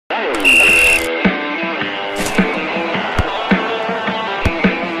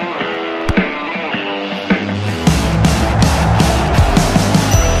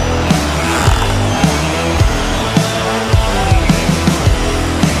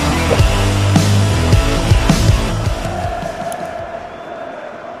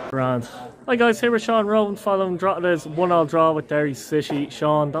Grand. Hi guys, here with Sean Rowan following Drogheda's 1-1 draw with Derry City.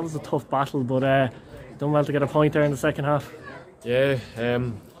 Sean, that was a tough battle, but done well to get a point there in the second half. Yeah,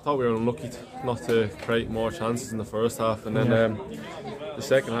 thought we were unlucky not to create more chances in the first half, and then the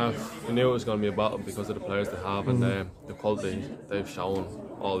second half we knew it was going to be a battle because of the players they have and the quality they've shown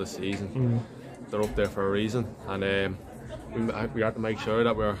all this season. They're up there for a reason, and we had to make sure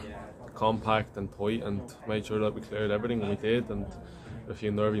that we're compact and tight and made sure that we cleared everything, and we did. And a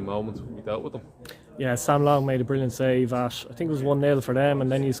few nervy moments we dealt with them. Yeah, Sam Long made a brilliant save at, I think it was 1-0 for them,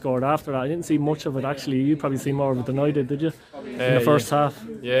 and then you scored after that. I didn't see much of it actually. You probably see more of it than I did you? In the first half?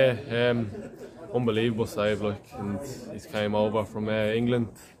 Yeah, unbelievable save, like, and he came over from England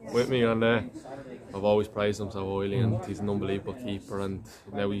with me, and I've always praised him so highly, and he's an unbelievable keeper, and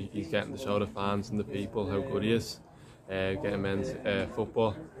now he's getting to show the fans and the people how good he is, getting men's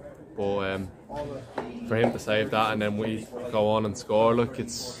football. But for him to save that and then we go on and score, look,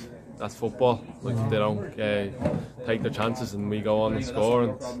 that's football. Like, they don't take their chances, and we go on and score,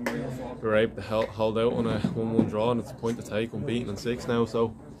 and we were able to hold out on a 1-1 draw, and it's a point to take, unbeaten in 6 now.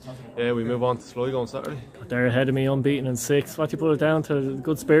 So yeah, we move on to Sligo on Saturday. They're ahead of me, unbeaten in 6. What do you put it down to? The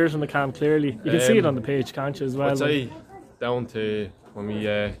good spirit in the camp, clearly. You can see it on the pitch, can't you, as well? I'd say down to when we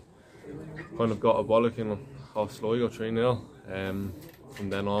kind of got a bollocking off Sligo 3-0. From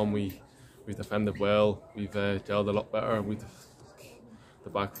then on we've defended well, we've gelled a lot better with the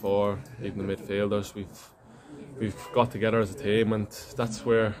back four, even the midfielders. We've got together as a team, and that's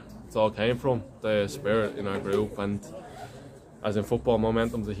where it all came from, the spirit in our group. And as in football,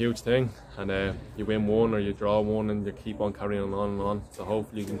 momentum's a huge thing, and you win one or you draw one and you keep on carrying on and on, so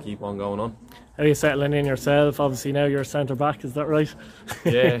hopefully you can keep on going on. How are you settling in yourself? Obviously now you're centre back, is that right?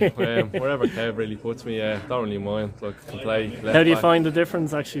 Yeah, wherever Kev really puts me, don't really mind. Look, can play left How do you back. find the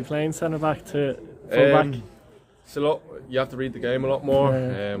difference actually playing centre back to full back? It's a lot. You have to read the game a lot more,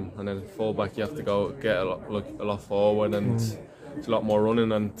 and then full back you have to go get a lot forward, and it's a lot more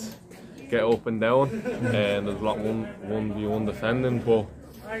running and get up and down, and there's a lot 1v1 defending. But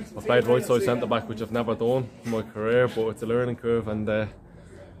I've played right side centre back, which I've never done in my career, but it's a learning curve, and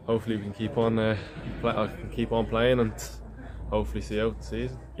hopefully we can keep on playing and hopefully see out the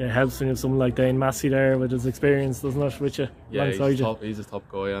season. Yeah, it helps when you have someone like Dane Massey there with his experience, doesn't it, with you? Yeah, he's a top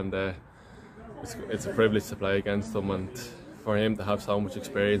guy, and it's a privilege to play against him, and for him to have so much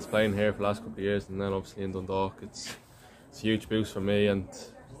experience playing here for the last couple of years, and then obviously in Dundalk, it's a huge boost for me, and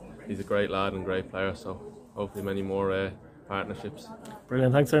he's a great lad and great player, so hopefully many more partnerships.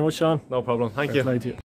 Brilliant, thanks very much, Sean. No problem, thank you.